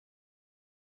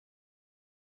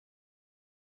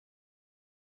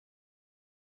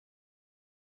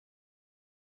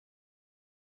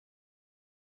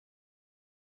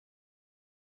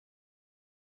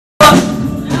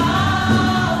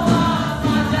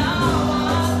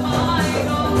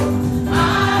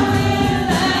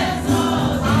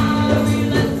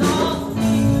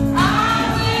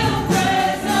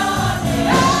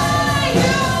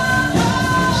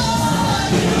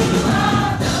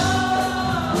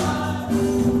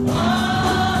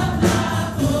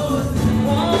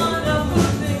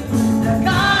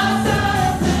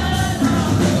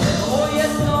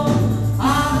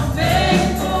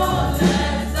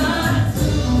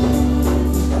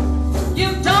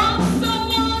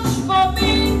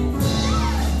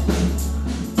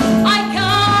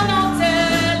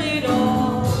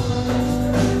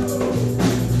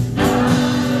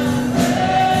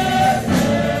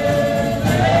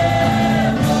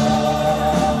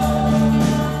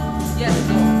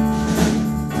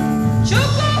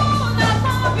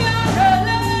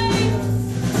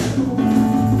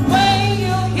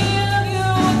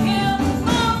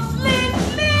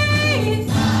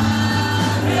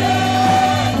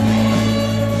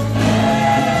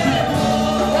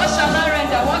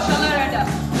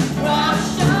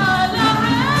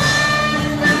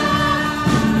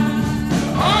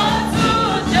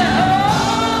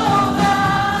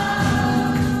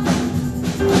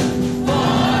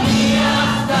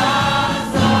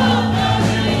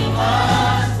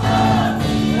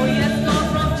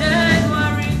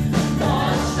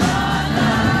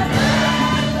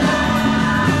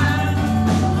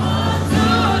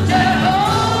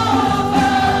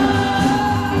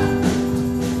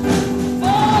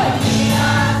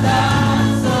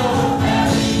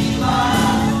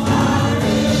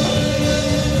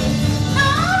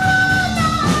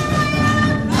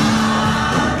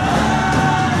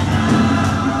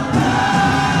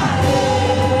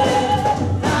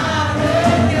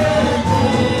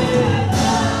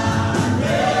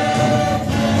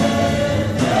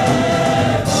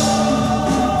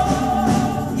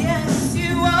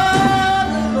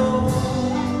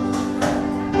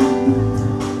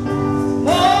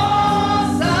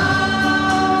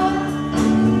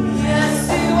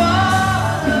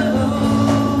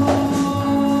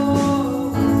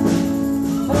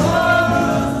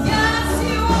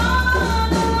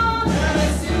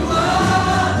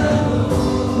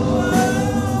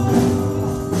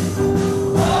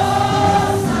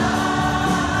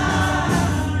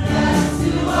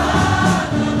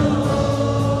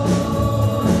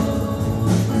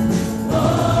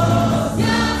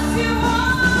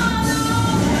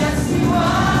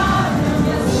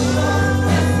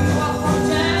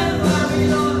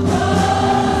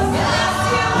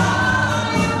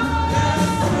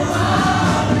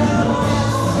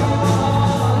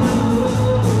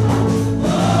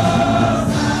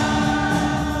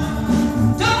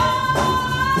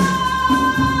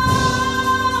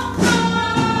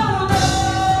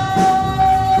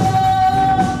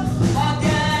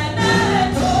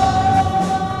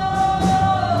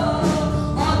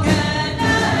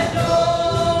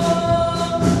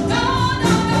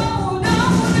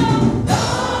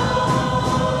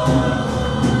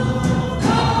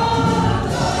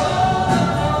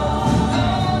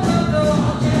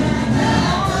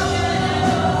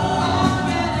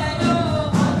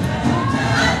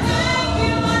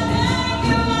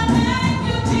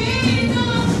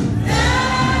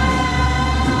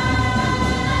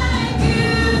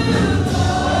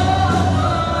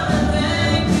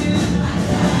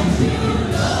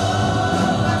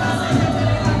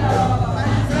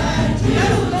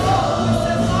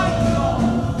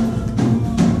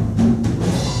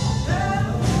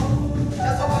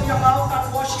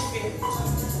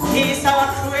is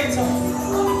our creator,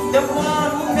 the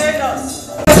one who made us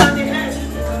at the end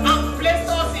and placed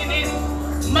us in it.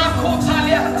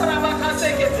 Makotalia Darabaka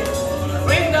Sekete,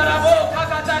 Rindarabo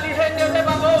Kakatali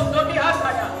Hendelebabo,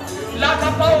 Dobihataya,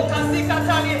 Lakabo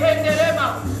Kasikatali Hendelema,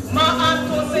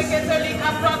 Maanto Seketeli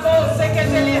Capraco,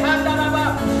 Seketeli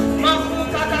Handaraba, Maku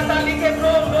Kakatali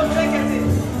Kebro, Sekete,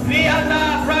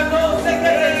 Riana Prado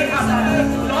Seketeli Hasa.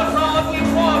 Lord God, we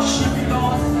worship you,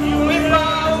 Lord. We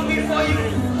bow before you.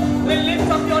 We lift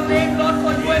up your name, Lord,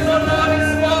 for you alone, Lord,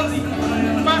 is worthy.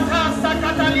 Makasa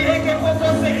Katali Heke Poko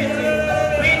Sekete,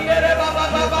 Rindere Baba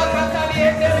Baba Katali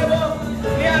Hendelebo,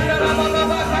 Riana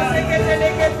Baba Sekete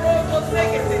Leke Proto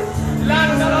Sekete,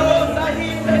 Landara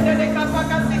Hindele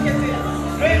Kapaka Sekete,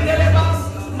 Rendeleba,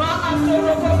 Ma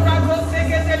Antoro Koprako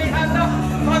Sekete Lihanda.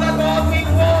 Father God, we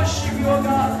worship you,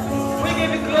 God. We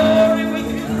give you glory, we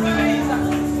give you praise.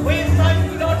 We thank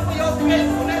you, Lord, for your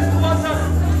faithfulness towards us.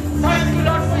 Thank you,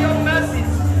 Lord, for your mercy.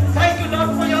 Thank you, Lord,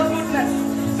 for your goodness.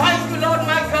 Thank you, Lord,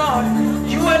 my God.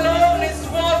 You alone is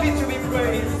worthy to be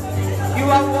praised. You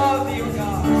are worthy, O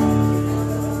God.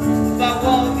 You are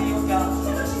worthy, O God.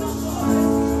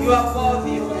 You are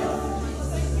worthy, O God.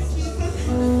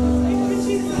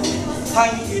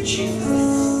 Thank you, Jesus. Thank you, Jesus.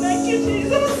 Thank you,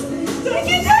 Jesus. Thank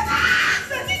you, Jesus.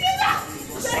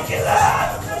 Thank you, Lord.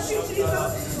 Thank you,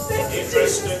 Jesus. Thank you,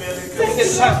 Jesus. Thank you,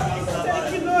 Lord.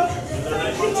 Thank you, Lord.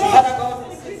 Thank you, Lord. Father God,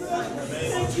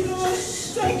 Thank you, Lord.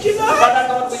 Thank you, Lord. Father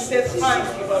God, we say thank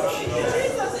you, Lord.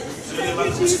 Thank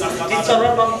you, Jesus.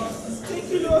 Deuteronomy. Thank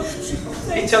you, Lord.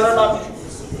 Deuteronomy.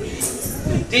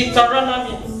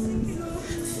 Deuteronomy.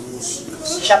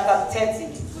 Chapter 30.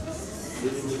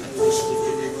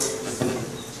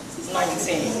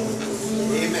 19.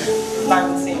 Amen.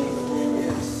 19.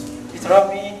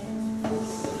 Deuteronomy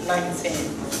 19.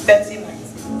 30,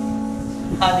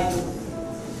 19. Hallelujah.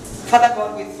 Father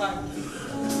God, we thank you.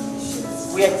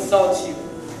 We exalt you.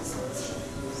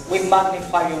 We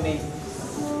magnify your name.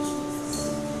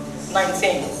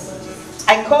 19.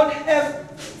 I call heaven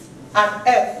and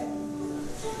earth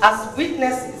as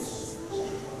witnesses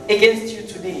against you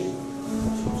today,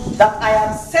 that I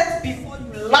have set before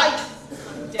you life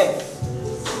and death,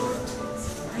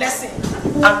 blessing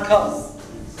and curse.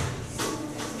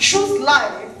 Choose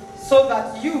life so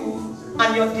that you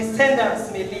and your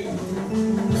descendants may live.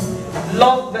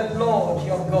 Love the Lord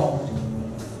your God.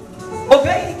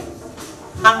 Obey him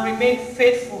and remain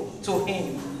faithful to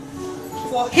him.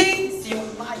 For he is your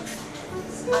life,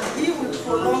 and he will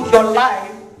prolong your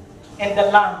life in the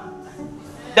land.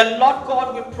 The Lord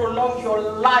God will prolong your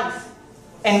life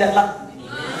in the land.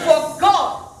 For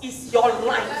God is your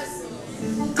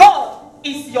life. God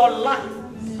is your life.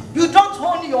 You don't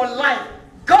own your life.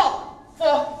 God,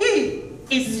 for he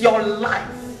is your life.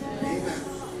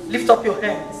 Lift up your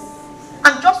hands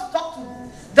and just talk to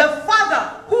the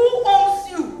Father who owns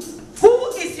you, who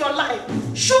is your life.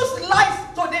 Choose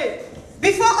life today.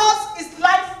 Before us is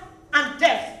life and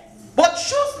death, but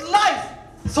choose life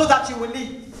so that you will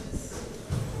live.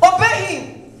 Obey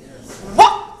him.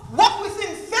 Walk with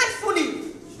him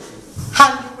faithfully,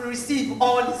 and you will receive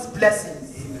all his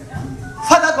blessings.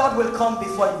 Father God will come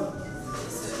before you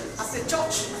as a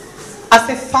church, as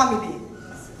a family,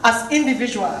 as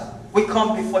individual. We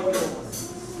come before you,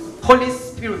 Holy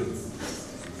Spirit.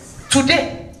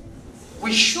 Today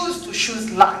we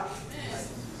choose life.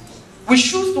 We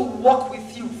choose to walk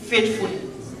with you faithfully.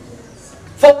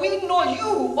 For we know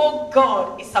you, oh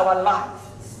God, is our life.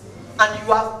 And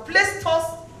you have placed us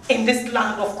in this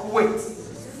land of Kuwait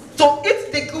to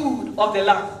eat the good of the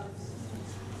land.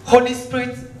 Holy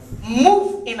Spirit,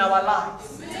 move in our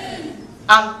lives. Amen.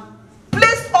 And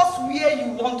place us where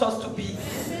you want us to be.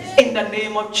 Amen. In the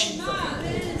name of Jesus.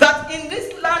 Amen. That in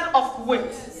this land of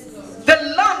Kuwait, the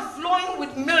land flowing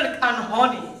with milk and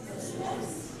honey,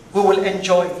 we will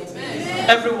enjoy it. Amen.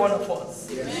 Every one of us.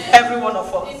 Amen. Every one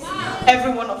of us. Amen.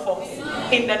 Every one of us.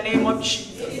 Amen. In the name of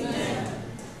Jesus. Amen.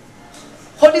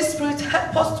 Holy Spirit,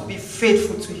 help us to be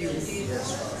faithful to you.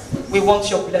 We want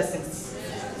your blessings.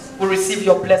 We receive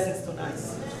your blessings tonight.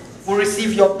 We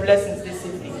receive your blessings this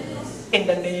evening. In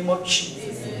the name of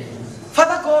Jesus.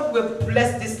 Father God, we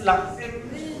bless this land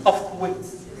of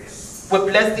Kuwait.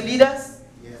 We bless the leaders.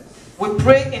 We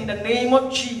pray in the name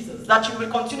of Jesus that you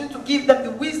will continue to give them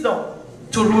the wisdom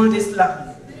to rule this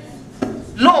land.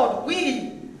 Lord,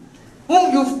 we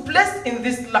whom you've placed in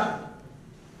this land,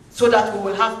 so that we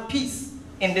will have peace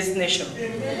in this nation.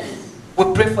 Amen.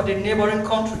 We pray for the neighboring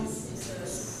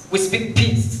countries. We speak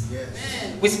peace.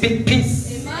 Yes. We speak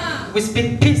peace. Amen. We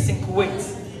speak peace in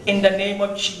Kuwait in the name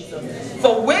of Jesus. Yes.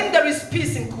 For when there is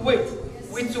peace in Kuwait,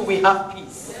 we too will have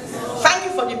peace. Yes. Thank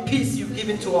you for the peace you've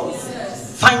given to us.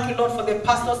 Yes. Thank you, Lord, for the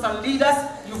pastors and leaders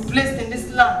you've placed in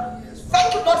this land.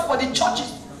 Thank you, Lord, for the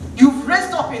churches you've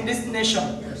raised up in this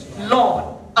nation. Lord,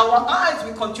 our eyes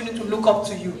will continue to look up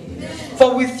to you.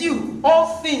 For with you,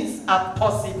 all things are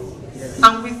possible.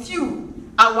 And with you,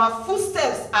 our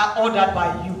footsteps are ordered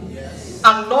by you.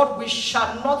 And Lord, we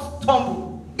shall not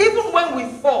stumble. Even when we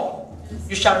fall,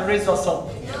 you shall raise us up.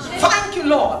 Thank you,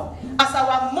 Lord, as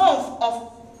our month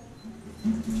of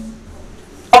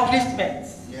upliftment.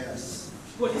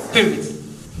 Holy Spirit,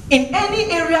 in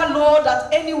any area, Lord,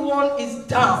 that anyone is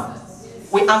down,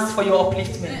 we ask for your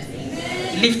upliftment.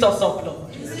 Lift us up,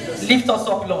 Lord. Lift us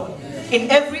up, Lord.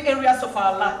 In every areas of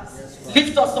our lives,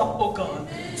 lift us up, oh God.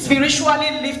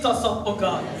 Spiritually, lift us up, oh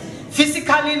God.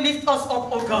 Physically, lift us up,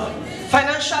 oh God.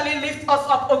 Financially, lift us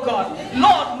up, oh God.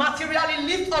 Lord, materially,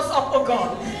 lift us up, oh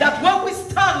God. That when we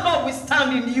stand, Lord, we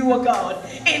stand in you, oh God.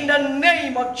 In the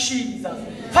name of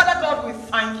Jesus. Father God, we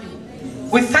thank you.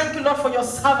 We thank you, Lord, for your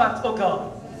servant, oh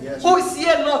God. Who is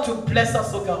here, Lord, to bless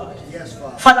us, oh God.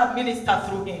 Father, minister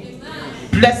through him.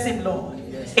 Bless him, Lord.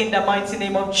 In the mighty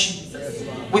name of Jesus.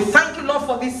 We thank you, Lord,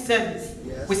 for this service.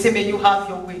 We say, may you have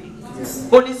your way.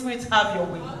 Holy Spirit, have your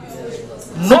way.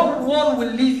 No one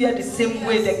will leave here the same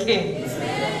way they came.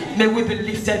 May we be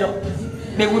lifted up.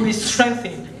 May we be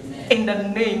strengthened in the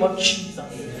name of Jesus.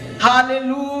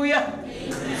 Hallelujah.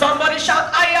 Somebody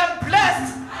shout, I am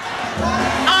blessed.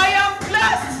 I am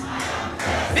blessed.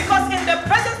 Because in the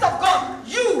presence of God,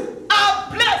 you are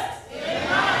blessed.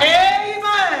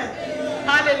 Amen.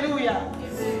 Hallelujah.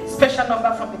 Special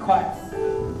number from the choir.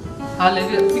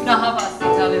 Hallelujah. We can have our seat.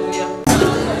 Hallelujah.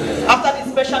 After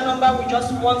the special number, we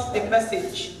just want the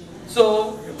message.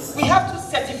 So we have two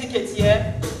certificates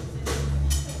here.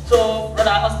 So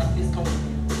Brother Austin, please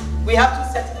come. We have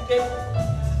two certificates.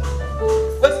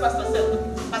 Where's Pastor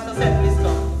Seth? Pastor Seth, please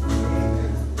come.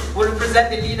 We represent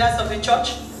the leaders of the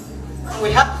church.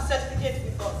 We have two certificates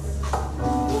with us.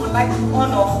 We would like to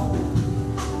honor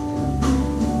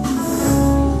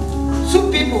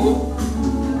two people.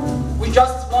 We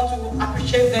just want to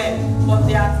appreciate them for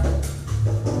their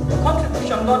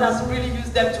contribution. God has really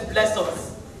used them to bless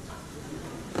us.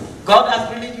 God has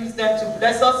really used them to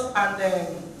bless us, and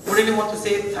we really want to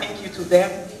say thank you to them,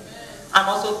 and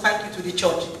also thank you to the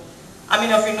church. How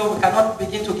many of you know we cannot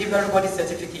begin to give everybody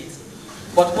certificates,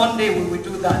 but one day we will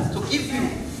do that to give you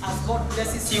as God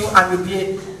blesses you, and will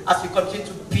be as we continue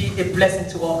to be a blessing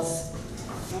to us.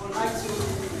 We would like to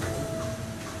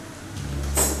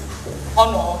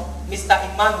honor Mr.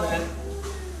 Emmanuel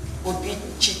Obi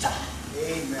Chita.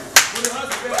 Amen.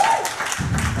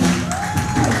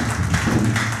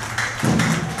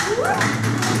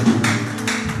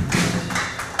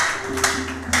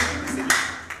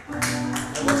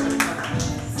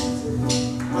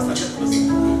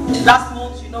 Last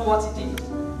month, you know what he did?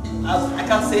 I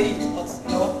can't say it, but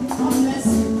you know.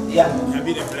 Yeah. He has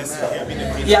been a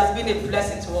blessing. He has been a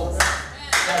blessing to us.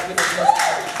 He has been a blessing to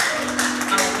us.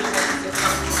 And we want to say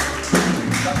thank you.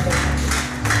 God bless you.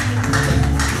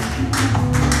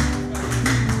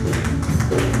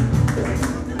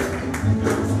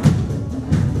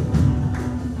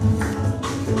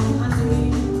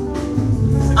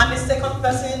 And the second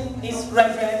person is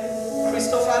Reverend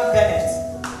Christopher Bennett.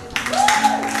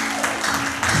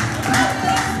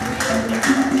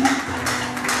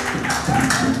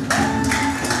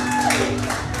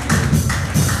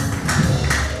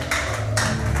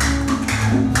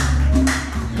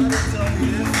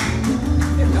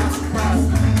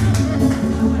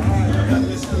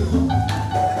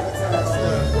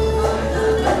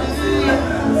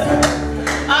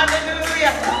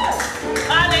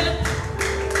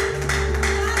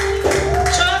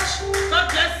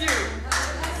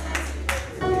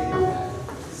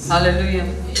 Hallelujah.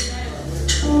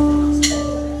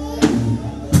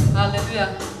 Hallelujah.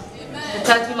 The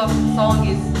title of the song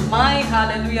is My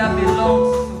Hallelujah Belongs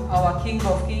to Our King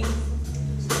of Kings.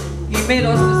 He made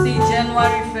us to see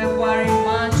January, February,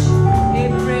 March,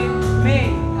 April, May,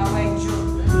 and we're in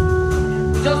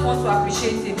June. We just want to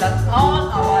appreciate him that all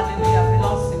our hallelujah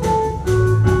belongs to him.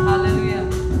 Hallelujah.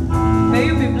 May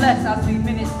you be blessed as we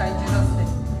minister in Jesus'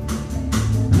 name.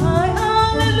 My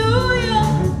hallelujah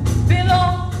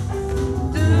belongs.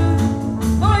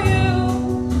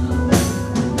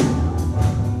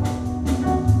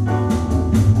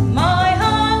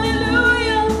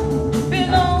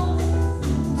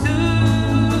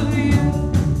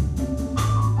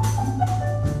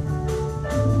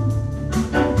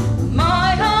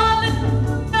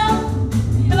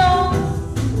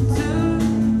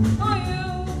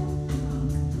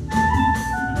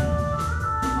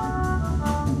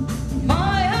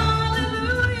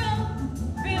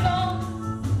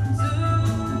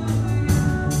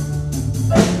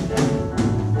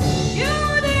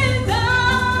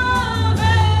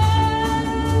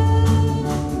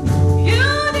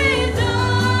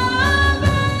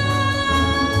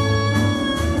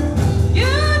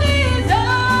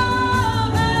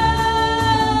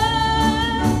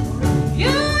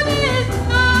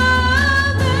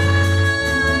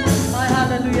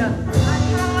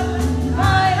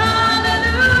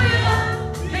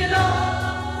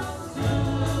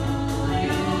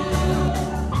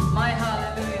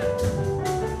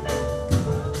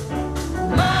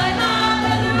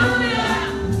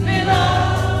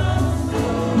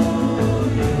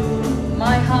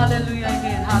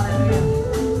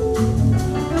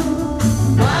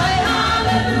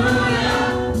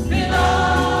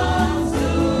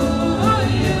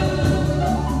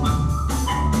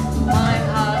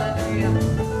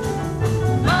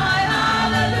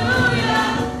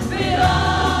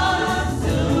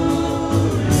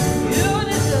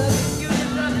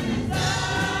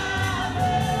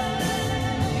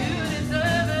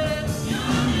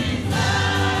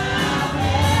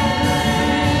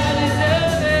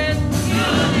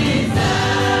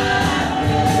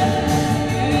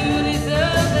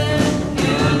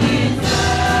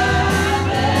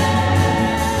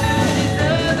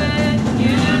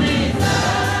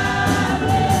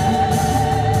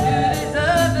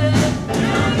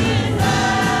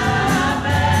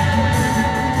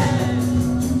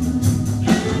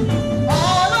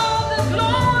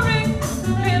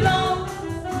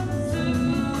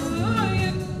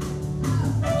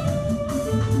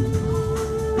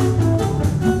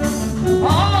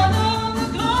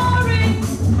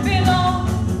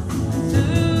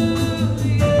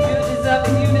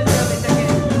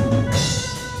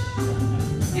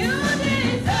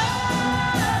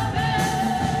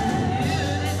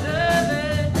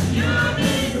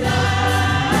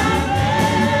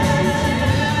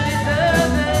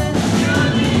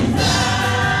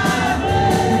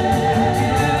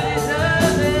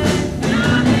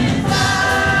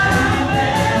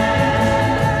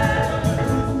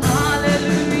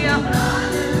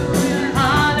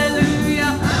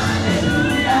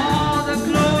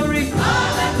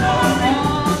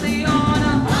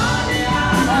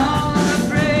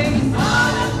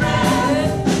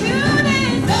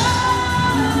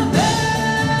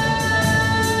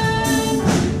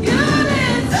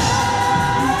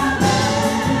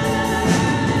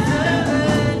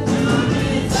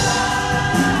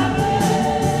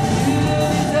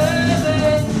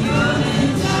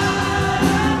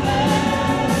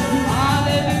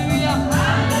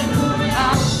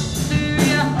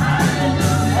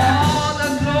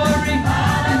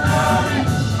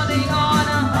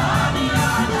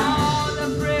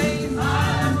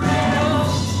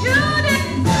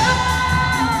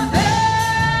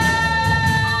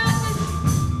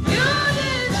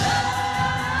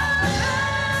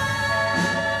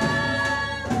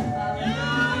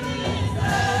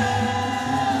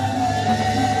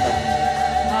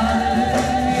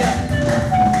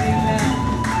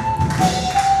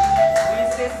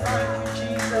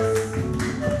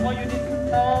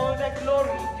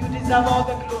 deserve all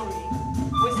the glory.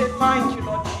 We say thank you,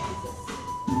 Lord Jesus.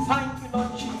 Thank you,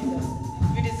 Lord Jesus.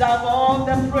 You deserve all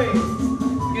the praise.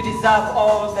 You deserve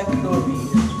all the glory.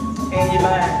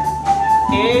 Amen.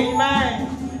 Amen.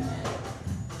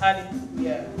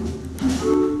 Hallelujah.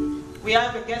 We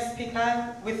have a guest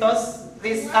speaker with us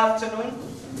this afternoon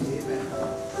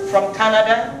from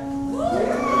Canada.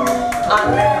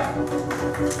 And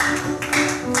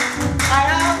I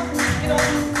have,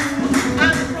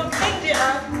 I'm from India.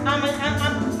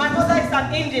 My mother is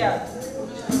an Indian.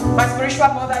 My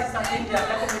spiritual mother is an Indian.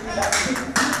 Let me put it that way.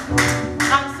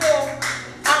 And so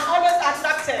I'm always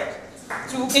attracted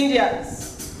to Indians.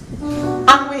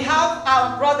 And we have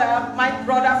our brother, my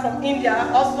brother from India,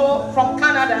 also from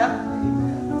Canada.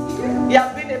 He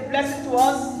has been a blessing to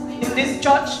us in this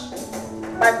church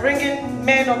by bringing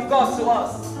men of God to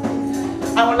us.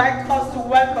 I would like us to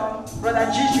welcome Brother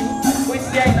Jiju, who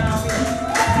is here in our midst.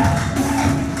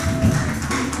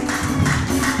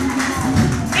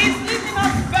 He's leaving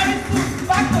us very soon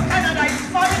back to Canada. His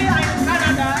family are in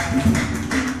Canada.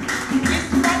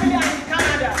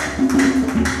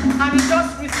 And he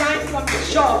just resigned from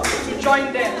his job to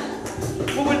join them.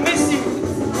 We will miss you.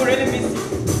 We really miss you.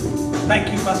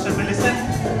 Thank you, Pastor Millicent.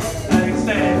 It's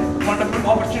a wonderful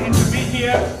opportunity to be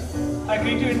here. I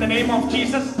greet you in the name of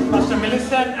Jesus, Pastor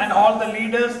Millicent, and all the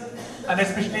leaders. And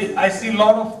especially, I see a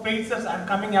lot of faces. I'm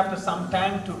coming after some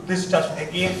time to this church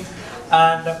again.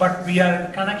 But we are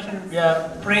in connection. We are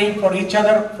praying for each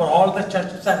other, for all the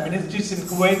churches and ministries in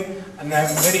Kuwait. And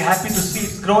I'm very happy to see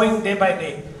it's growing day by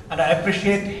day. And I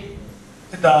appreciate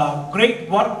the great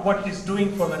work what she's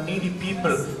doing for the needy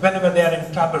people whenever they are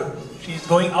in trouble. She's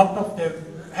going out of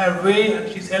her way and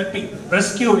she's helping,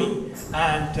 rescuing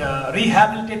and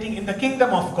rehabilitating in the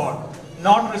kingdom of God.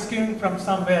 Not rescuing from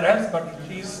somewhere else, but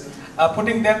she's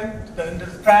putting them in the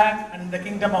track and in the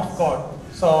kingdom of God.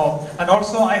 So, and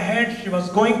also I heard she was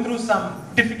going through some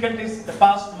difficulties the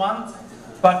past month,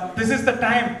 but this is the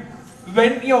time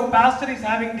when your pastor is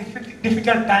having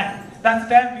difficult time. That's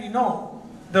the time we know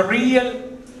the real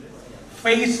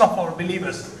face of our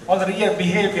believers or the real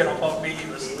behavior of our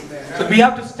believers. So we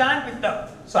have to stand with them.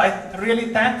 So I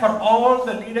really thank for all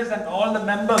the leaders and all the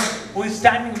members who is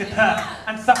standing with her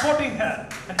and supporting her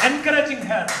and encouraging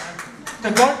her.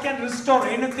 So God can restore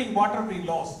anything, whatever we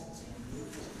lost.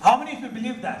 How many of you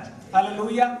believe that?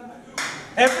 Hallelujah.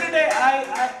 Every day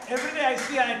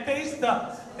I taste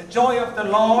the joy of the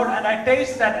Lord, and I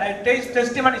taste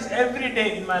testimonies every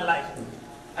day in my life.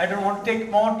 I don't want to take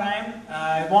more time.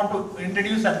 I want to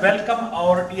introduce and welcome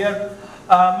our dear,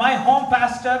 my home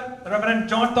pastor, Reverend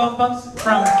John Thomas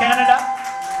from Canada.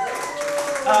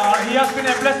 He has been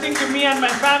a blessing to me and my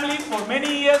family for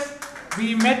many years.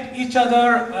 We met each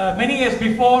other many years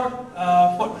before,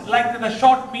 for like the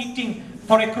short meeting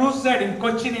for a crusade in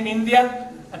Cochin in India.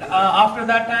 And after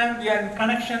that time, we are in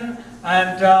connection,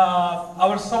 and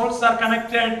our souls are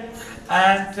connected,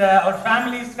 and our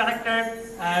family is connected.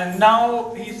 And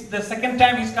now the second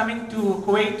time he's coming to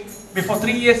Kuwait. Before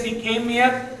 3 years he came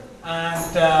here.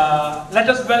 And let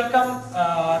us welcome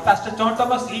Pastor John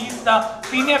Thomas. He is the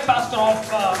senior pastor of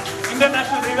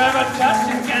International Revival Church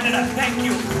in Canada. Thank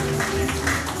you.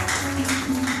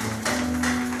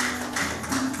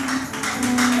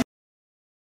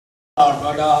 Our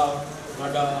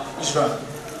brother Israel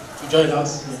to join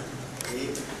us here.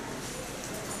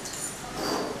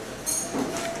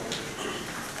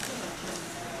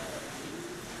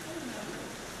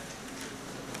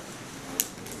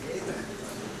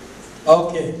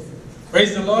 Okay,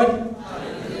 praise the Lord.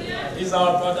 This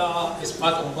our brother is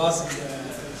part of us in the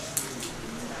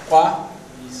choir.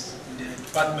 He's in the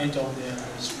department of the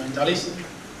instrumentalist,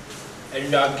 and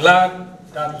we are glad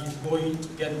that he's going to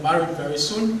get married very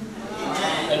soon.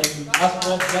 And we ask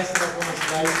God blessing upon his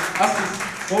life as he's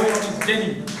going on his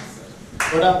journey.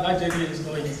 Brother, that journey is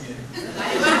not easy.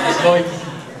 It's not easy.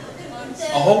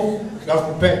 I hope you are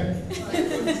prepared.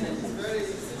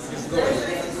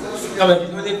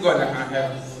 It's only God that can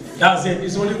help. That's it,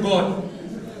 it's only God.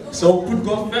 So put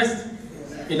God first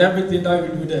in everything that you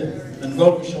do there, and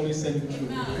God will surely send you through.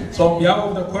 So on behalf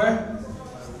of the choir,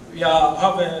 we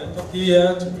have a topic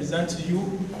here to present to you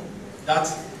that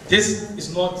this is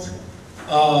not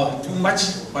too much,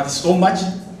 but so much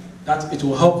that it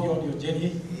will help you on your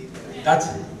journey, that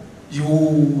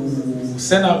you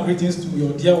send our greetings to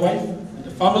your dear wife and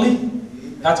the family,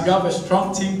 that you have a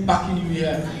strong team backing you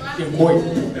here in Kuwait.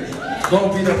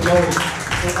 God be the glory.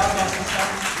 So as our sister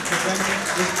present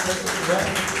this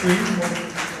to you from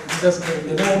Jesus' name,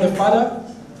 in the name of the Father,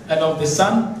 and of the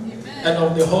Son, and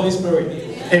of the Holy Spirit.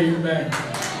 Amen.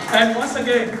 And once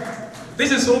again,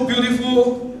 this is so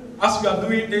beautiful. as we are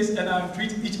doing this, and I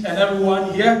treat each and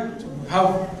everyone here to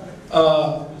have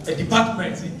a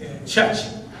department in the church,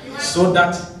 so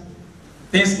that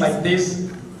things like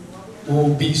this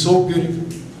will be so beautiful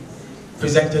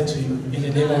presented to you in the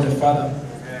name of the Father.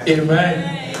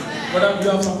 Amen. Whether you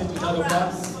have something to tell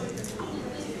about?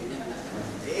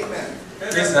 Amen.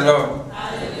 Praise the Lord.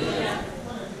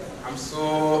 I'm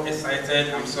so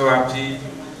excited, I'm so happy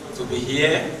to be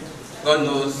here. God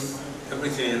knows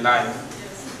everything in life.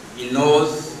 He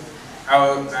knows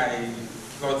how I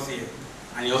got here,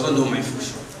 and He also knows my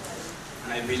future.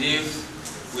 And I believe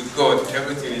with God,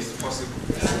 everything is possible.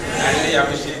 I really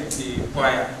appreciate the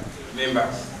choir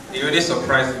members. They really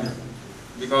surprised me,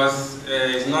 because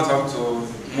it's not up to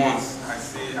months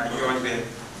I joined them,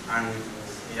 and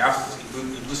they have a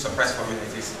good surprise for me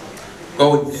like this.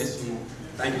 God will bless you.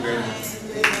 Thank you very much.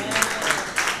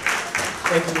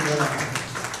 Thank you, brother.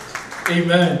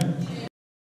 Amen.